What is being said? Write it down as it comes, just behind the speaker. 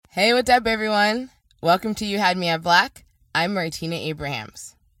Hey, what's up, everyone? Welcome to You Had Me at Black. I'm Martina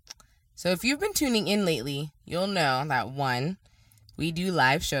Abrahams. So if you've been tuning in lately, you'll know that 1, we do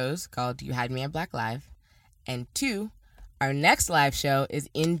live shows called You Had Me at Black Live, and 2, our next live show is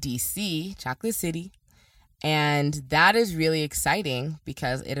in DC, Chocolate City, and that is really exciting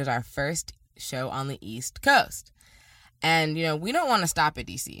because it is our first show on the East Coast. And, we don't want to stop at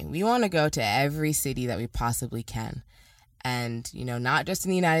DC. We want to go to every city that we possibly can. And, not just in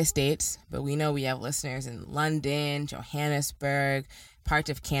the United States, but we know we have listeners in London, Johannesburg,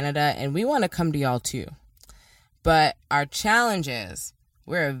 parts of Canada, and we want to come to y'all too. But our challenge is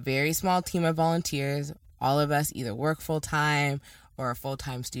we're a very small team of volunteers. All of us either work full-time or are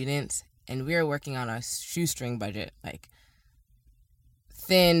full-time students, and we're working on a shoestring budget, like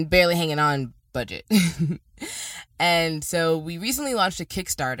thin, barely hanging on budget. And so we recently launched a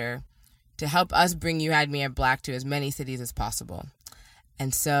Kickstarter to help us bring You Had Me at Black to as many cities as possible.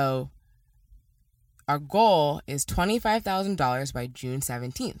 And so our goal is $25,000 by June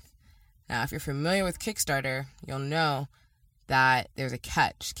 17th. Now, if you're familiar with Kickstarter, you'll know that there's a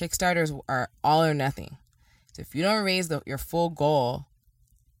catch. Kickstarters are all or nothing. So if you don't raise your full goal,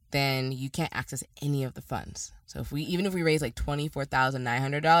 then you can't access any of the funds. So even if we raise like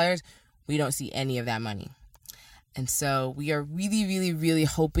 $24,900, we don't see any of that money. And so we are really, really, really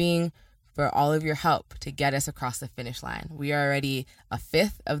hoping for all of your help to get us across the finish line. We are already a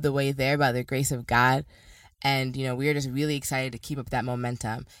fifth of the way there by the grace of God. And, we are just really excited to keep up that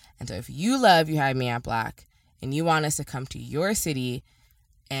momentum. And so if you love You Had Me at Black and you want us to come to your city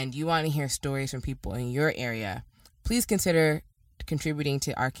and you want to hear stories from people in your area, please consider contributing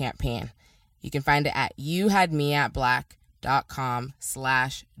to our campaign. You can find it at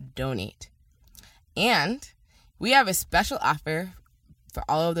youhadmeatblack.com/donate. And we have a special offer for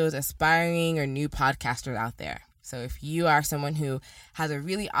all of those aspiring or new podcasters out there. So if you are someone who has a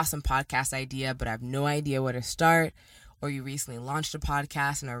really awesome podcast idea but have no idea where to start, or you recently launched a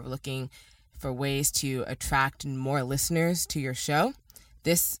podcast and are looking for ways to attract more listeners to your show,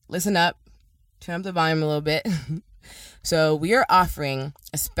 listen up, turn up the volume a little bit. So we are offering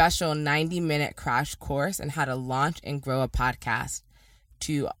a special 90-minute crash course on how to launch and grow a podcast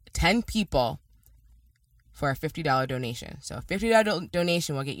to 10 people for a $50 donation. So a $50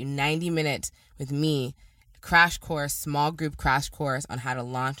 donation will get you 90 minutes with me, crash course, small group crash course on how to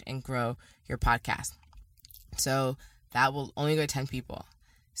launch and grow your podcast. So that will only go to 10 people.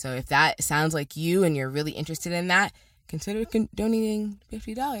 So if that sounds like you and you're really interested in that, consider donating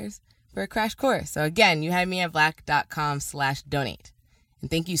 $50 for a crash course. So again, youhadmeatblack.com/donate. And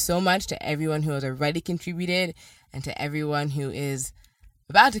thank you so much to everyone who has already contributed and to everyone who is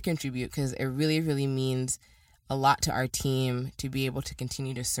about to contribute, because it really, really means a lot to our team to be able to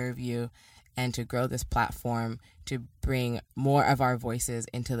continue to serve you and to grow this platform, to bring more of our voices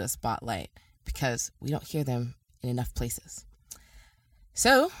into the spotlight, because we don't hear them in enough places.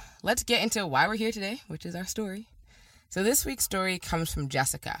 So let's get into why we're here today, which is our story. So this week's story comes from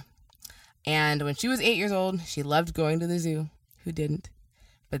Jessica. And when she was 8 years old, she loved going to the zoo. Who didn't?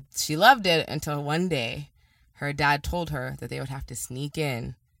 But she loved it until one day her dad told her that they would have to sneak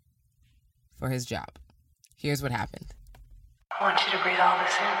in for his job. Here's what happened. I want you to breathe all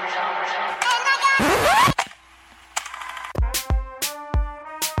this in, breathe all this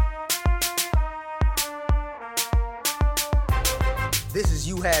in. This is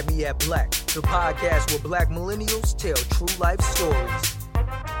You Had Me at Black, the podcast where Black millennials tell true life stories.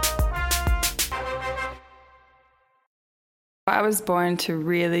 I was born to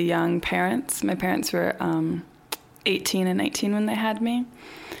really young parents. My parents were 18 and 19 when they had me.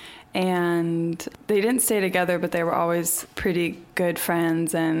 And they didn't stay together, but they were always pretty good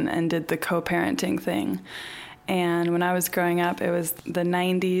friends and did the co-parenting thing. And when I was growing up, it was the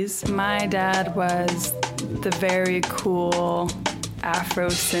 90s. My dad was the very cool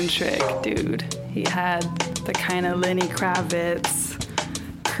Afrocentric dude. He had the kind of Lenny Kravitz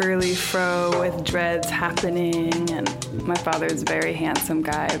curly fro with dreads happening, and my father's a very handsome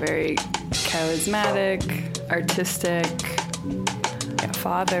guy, very charismatic, artistic. My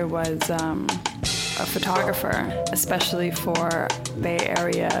father was a photographer, especially for Bay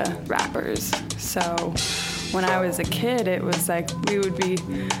Area rappers. So when I was a kid, it was like we would be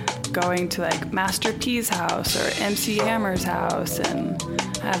going to like Master P's house or MC Hammer's house and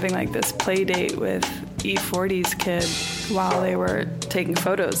having like this play date with E40's kid while they were taking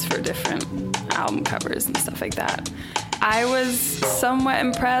photos for different album covers and stuff like that. I was somewhat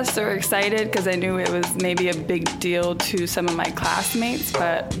impressed or excited because I knew it was maybe a big deal to some of my classmates,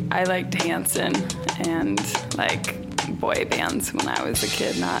 but I liked Hanson and like boy bands when I was a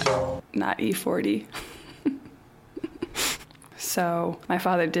kid, not E40. So my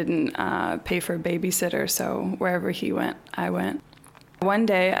father didn't pay for a babysitter, so wherever he went, I went. One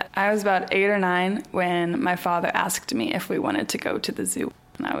day, I was about 8 or 9 when my father asked me if we wanted to go to the zoo,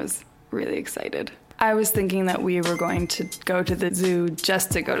 and I was really excited. I was thinking that we were going to go to the zoo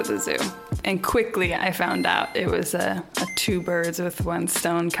just to go to the zoo. And quickly I found out it was a two birds with one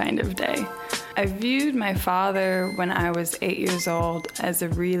stone kind of day. I viewed my father when I was 8 years old as a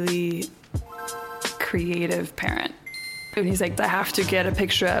really creative parent. And he's like, I have to get a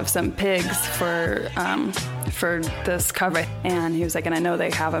picture of some pigs for this cover. And he was like, and I know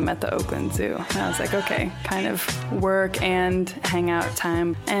they have them at the Oakland Zoo. And I was like, okay, kind of work and hangout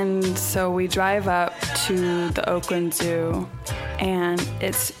time. And so we drive up to the Oakland Zoo, and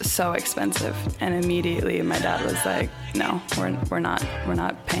it's so expensive. And immediately my dad was like, no, we're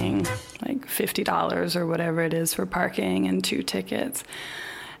not paying like $50 or whatever it is for parking and 2 tickets.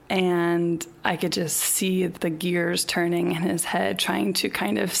 And I could just see the gears turning in his head, trying to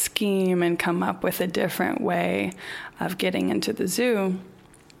kind of scheme and come up with a different way of getting into the zoo.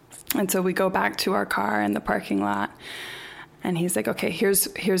 And so we go back to our car in the parking lot, and he's like, okay, here's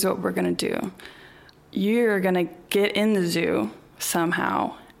what we're going to do. You're going to get in the zoo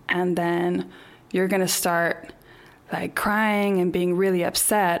somehow, and then you're going to start like crying and being really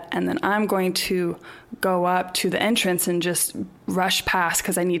upset, and then I'm going to go up to the entrance and just rush past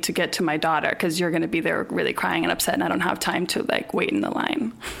because I need to get to my daughter, because you're going to be there really crying and upset, and I don't have time to like wait in the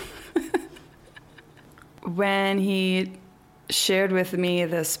line. When he shared with me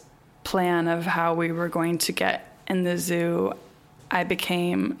this plan of how we were going to get in the zoo, I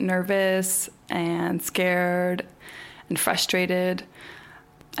became nervous and scared and frustrated.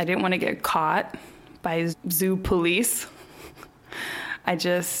 I didn't want to get caught by zoo police. I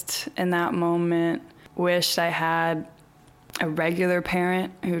just, in that moment, wished I had a regular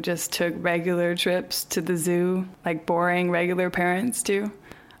parent who just took regular trips to the zoo, like boring regular parents do.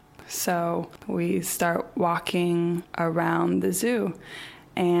 So we start walking around the zoo,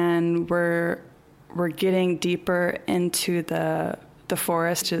 and we're getting deeper into the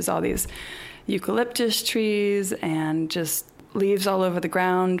forest, which is all these eucalyptus trees and just leaves all over the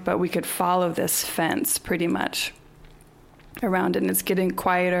ground, but we could follow this fence pretty much around it, and it's getting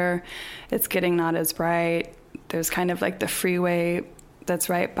quieter, it's getting not as bright. There's kind of like the freeway that's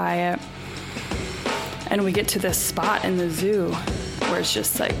right by it. And we get to this spot in the zoo where it's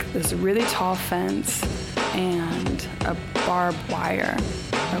just like this really tall fence and a barbed wire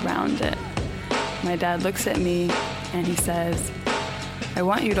around it. My dad looks at me and he says, I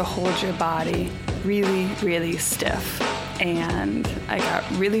want you to hold your body really, really stiff. And I got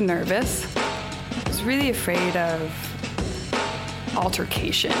really nervous. I was really afraid of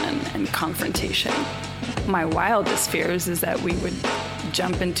altercation and confrontation. My wildest fears is that we would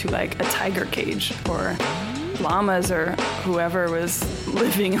jump into like a tiger cage or llamas or whoever was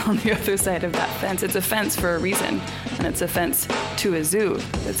living on the other side of that fence. It's a fence for a reason, and it's a fence to a zoo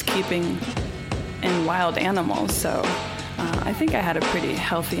that's keeping in wild animals. So I think I had a pretty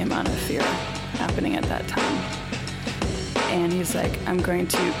healthy amount of fear happening at that time. And he's like, I'm going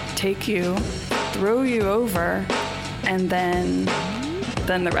to take you, throw you over, and then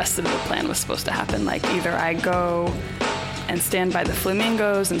the rest of the plan was supposed to happen. Like either I go and stand by the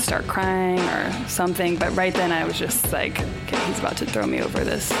flamingos and start crying or something. But right then I was just like, okay, he's about to throw me over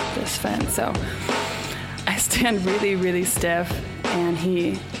this fence. So I stand really, really stiff, and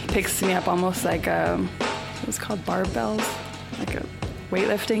he picks me up almost like it was called barbells, like a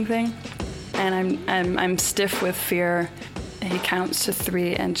weightlifting thing. And I'm stiff with fear. He counts to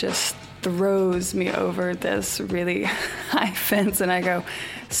 3 and just throws me over this really high fence, and I go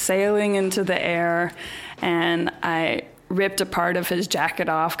sailing into the air, and I ripped a part of his jacket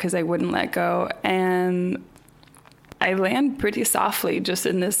off because I wouldn't let go, and I land pretty softly just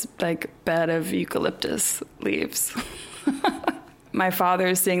in this like bed of eucalyptus leaves. My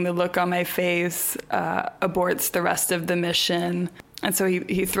father, seeing the look on my face, aborts the rest of the mission, and so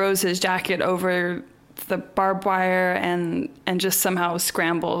he throws his jacket over the barbed wire and just somehow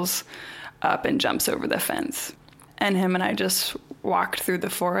scrambles up and jumps over the fence. And him and I just walked through the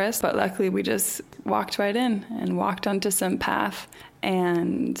forest, but luckily we just walked right in and walked onto some path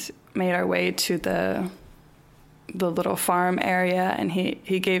and made our way to the little farm area, and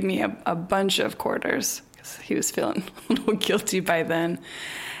he gave me a bunch of quarters because he was feeling a little guilty by then.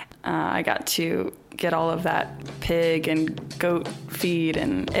 I got to get all of that pig and goat feed,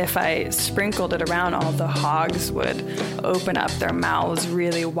 and if I sprinkled it around, all the hogs would open up their mouths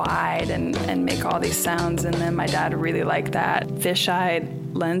really wide and make all these sounds. And then my dad really liked that.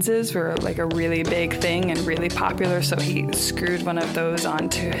 Fisheye lenses were like a really big thing and really popular, so he screwed one of those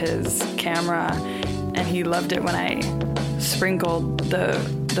onto his camera, and he loved it when I sprinkled the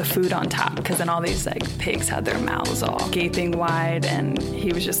food on top, because then all these like pigs had their mouths all gaping wide, and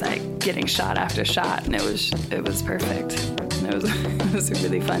he was just like getting shot after shot, and it was perfect. And it was a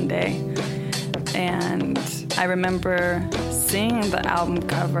really fun day. And I remember seeing the album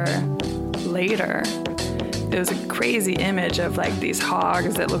cover later. It was a crazy image of like these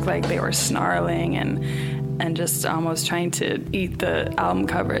hogs that looked like they were snarling and just almost trying to eat the album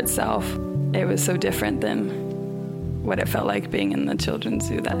cover itself. It was so different than what it felt like being in the children's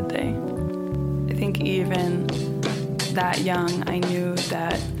zoo that day. I think even that young, I knew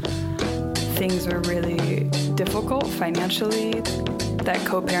that things were really difficult financially, that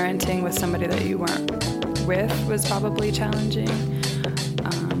co-parenting with somebody that you weren't with was probably challenging.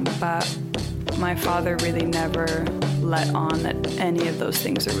 But my father really never let on that any of those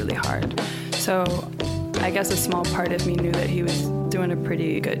things are really hard. So I guess a small part of me knew that he was doing a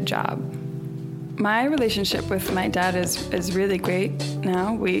pretty good job. My relationship with my dad is really great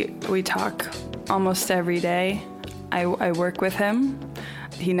now. We talk almost every day. I work with him.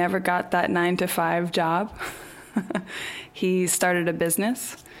 He never got that 9-to-5 job. He started a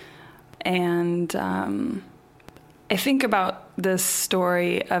business. And I think about this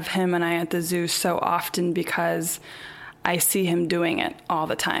story of him and I at the zoo so often because I see him doing it all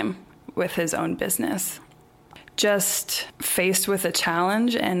the time with his own business. Just faced with a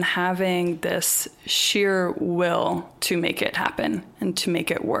challenge and having this sheer will to make it happen and to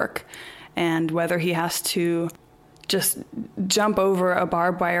make it work. And whether he has to just jump over a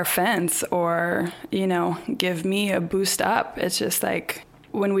barbed wire fence or, give me a boost up, it's just like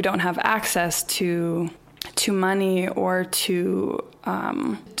when we don't have access to money or to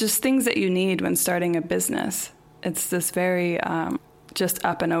just things that you need when starting a business. It's this very just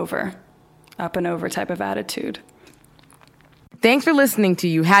up and over type of attitude. Thanks for listening to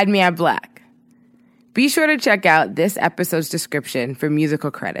You Had Me at Black. Be sure to check out this episode's description for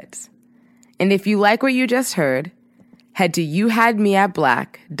musical credits. And if you like what you just heard, head to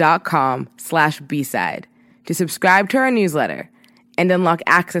youhadmeatblack.com/B-side to subscribe to our newsletter and unlock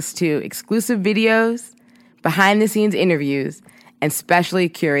access to exclusive videos, behind-the-scenes interviews, and specially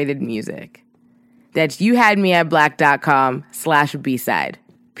curated music. That's youhadmeatblack.com/B-side.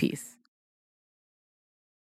 Peace.